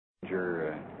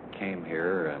Ranger came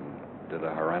here and did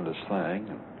a horrendous thing.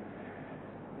 And,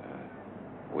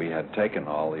 we had taken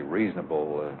all the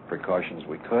reasonable precautions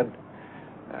we could.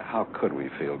 How could we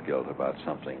feel guilt about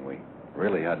something we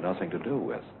really had nothing to do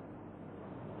with?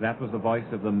 That was the voice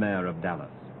of the mayor of Dallas.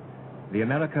 The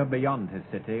America beyond his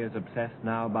city is obsessed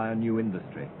now by a new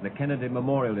industry, the Kennedy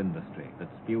Memorial industry, that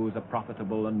spews a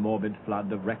profitable and morbid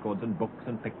flood of records and books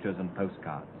and pictures and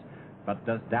postcards. But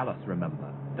does Dallas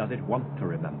remember? Does it want to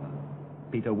remember?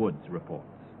 Peter Woods reports.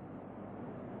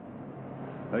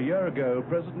 A year ago,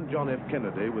 President John F.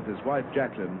 Kennedy, with his wife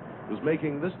Jacqueline, was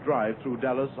making this drive through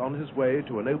Dallas on his way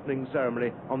to an opening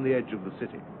ceremony on the edge of the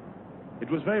city. It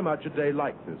was very much a day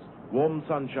like this, warm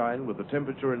sunshine with the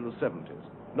temperature in the 70s,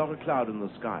 not a cloud in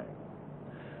the sky.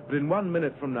 But in 1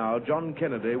 minute from now, John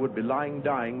Kennedy would be lying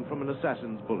dying from an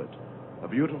assassin's bullet. A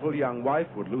beautiful young wife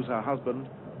would lose her husband,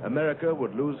 America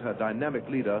would lose her dynamic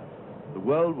leader, the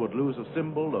world would lose a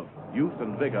symbol of youth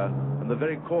and vigor, and the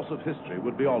very course of history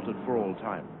would be altered for all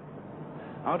time.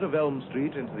 Out of Elm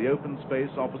Street into the open space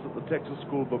opposite the Texas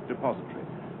School Book Depository,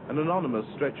 an anonymous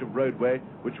stretch of roadway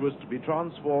which was to be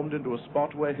transformed into a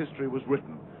spot where history was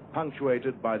written,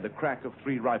 punctuated by the crack of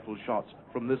 3 rifle shots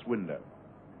from this window.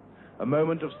 A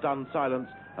moment of stunned silence,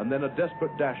 and then a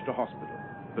desperate dash to hospital,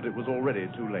 but it was already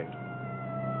too late.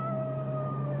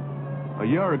 A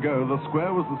year ago, the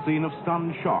square was the scene of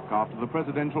stunned shock after the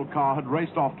presidential car had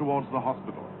raced off towards the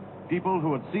hospital. People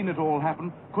who had seen it all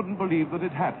happen couldn't believe that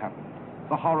it had happened.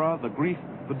 The horror, the grief,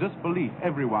 the disbelief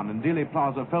everyone in Dealey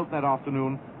Plaza felt that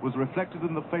afternoon was reflected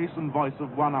in the face and voice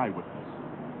of one eyewitness.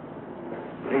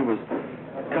 He was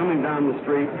coming down the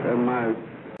street, and my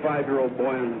 5-year-old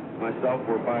boy and myself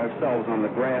were by ourselves on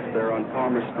the grass there on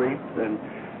Palmer Street, and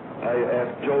I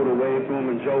asked Joe to wave to him,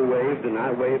 and Joe waved, and I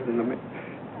waved, and the man...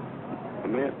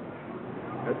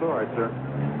 That's all right, sir.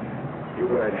 You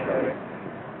were sorry.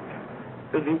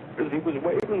 As he was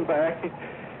waving back,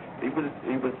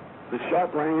 the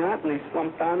shot rang out, and he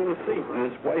slumped down in the seat, and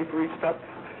his wife reached up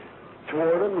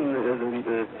toward him, and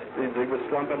as he was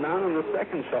slumping down, and the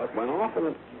second shot went off, and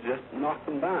it just knocked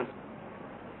him down.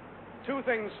 2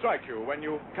 things strike you when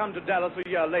you come to Dallas a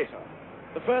year later.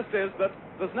 The first is that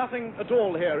there's nothing at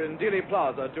all here in Dealey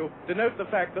Plaza to denote the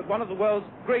fact that one of the world's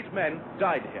great men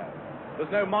died here.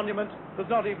 There's no monument, there's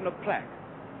not even a plaque.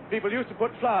 People used to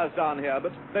put flowers down here,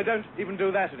 but they don't even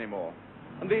do that anymore.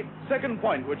 And the second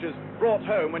point, which is brought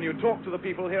home when you talk to the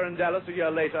people here in Dallas a year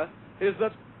later, is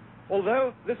that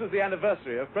although this is the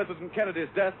anniversary of President Kennedy's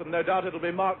death, and no doubt it'll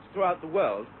be marked throughout the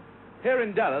world, here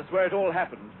in Dallas, where it all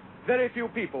happened, very few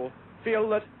people feel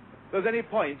that there's any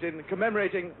point in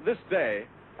commemorating this day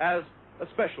as a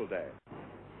special day.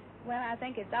 Well, I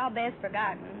think it's all best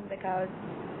forgotten because,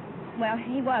 well,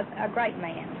 he was a great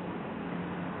man.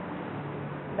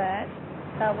 But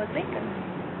so was Lincoln.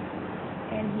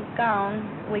 And he's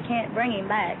gone. We can't bring him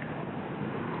back.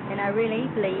 And I really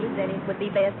believe that it would be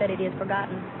best that it is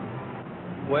forgotten.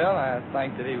 Well, I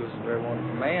think that he was a very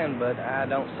wonderful man, but I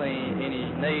don't see any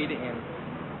need in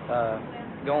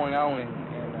going on and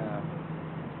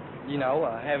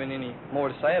having any more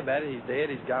to say about it. He's dead,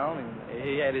 he's gone, and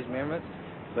he had his memories.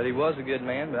 But he was a good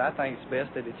man, but I think it's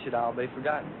best that it should all be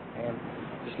forgotten and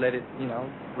just let it,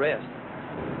 rest.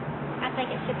 I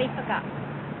think it should be forgotten.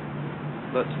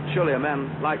 But surely a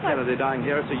man like Kennedy dying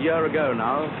here, it's a year ago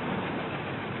now.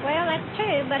 Well, that's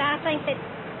true, but I think that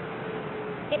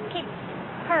it keeps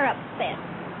her upset.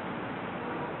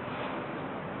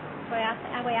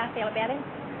 The way I feel about it.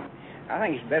 I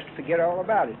think it's best to forget all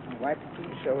about it and wipe it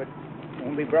clean so it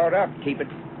won't be brought up. Keep it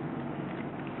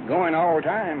going all the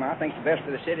time. I think the best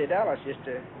for the city of Dallas is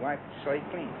to wipe the slate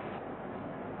clean.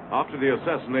 After the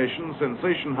assassination,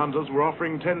 sensation hunters were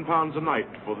offering £10 a night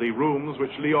for the rooms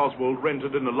which Lee Oswald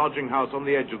rented in a lodging house on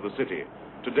the edge of the city.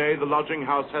 Today, the lodging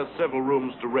house has several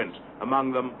rooms to rent,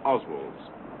 among them Oswald's.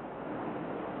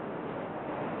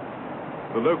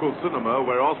 The local cinema,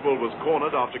 where Oswald was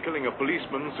cornered after killing a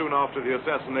policeman soon after the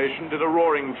assassination, did a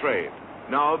roaring trade.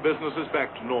 Now business is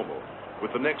back to normal,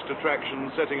 with the next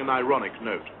attraction setting an ironic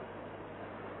note.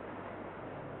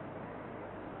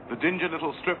 The dingy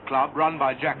little strip club run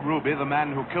by Jack Ruby, the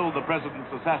man who killed the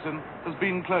president's assassin, has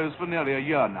been closed for nearly a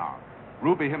year now.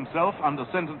 Ruby himself, under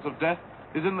sentence of death,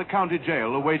 is in the county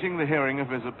jail awaiting the hearing of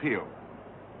his appeal.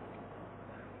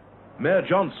 Mayor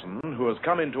Jonsson, who has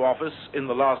come into office in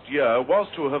the last year, was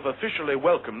to have officially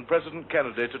welcomed President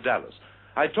Kennedy to Dallas.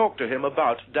 I talked to him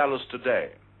about Dallas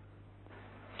today.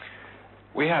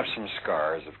 We have some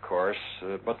scars, of course,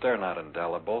 but they're not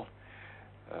indelible.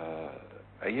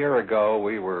 A year ago,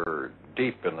 we were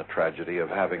deep in the tragedy of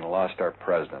having lost our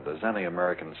president, as any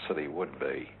American city would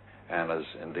be. and as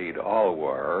indeed all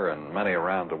were, and many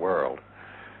around the world.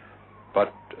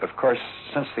 But, of course,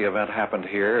 since the event happened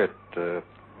here, the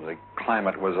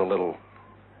climate was a little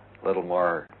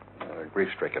more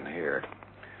grief-stricken here.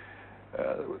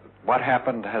 What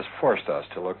happened has forced us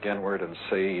to look inward and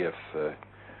see if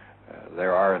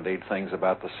there are indeed things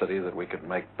about the city that we could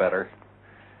make better.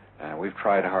 And we've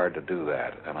tried hard to do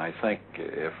that. And I think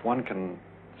if one can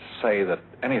say that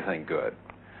anything good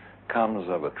comes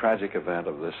of a tragic event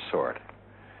of this sort,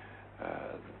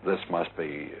 this must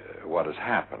be what has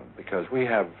happened, because we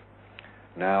have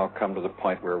now come to the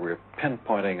point where we're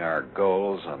pinpointing our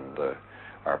goals and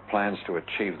our plans to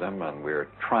achieve them, and we're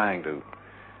trying to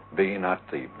be not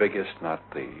the biggest, not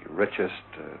the richest,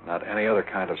 not any other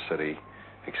kind of city,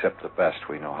 except the best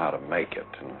we know how to make it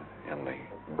in the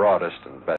broadest and best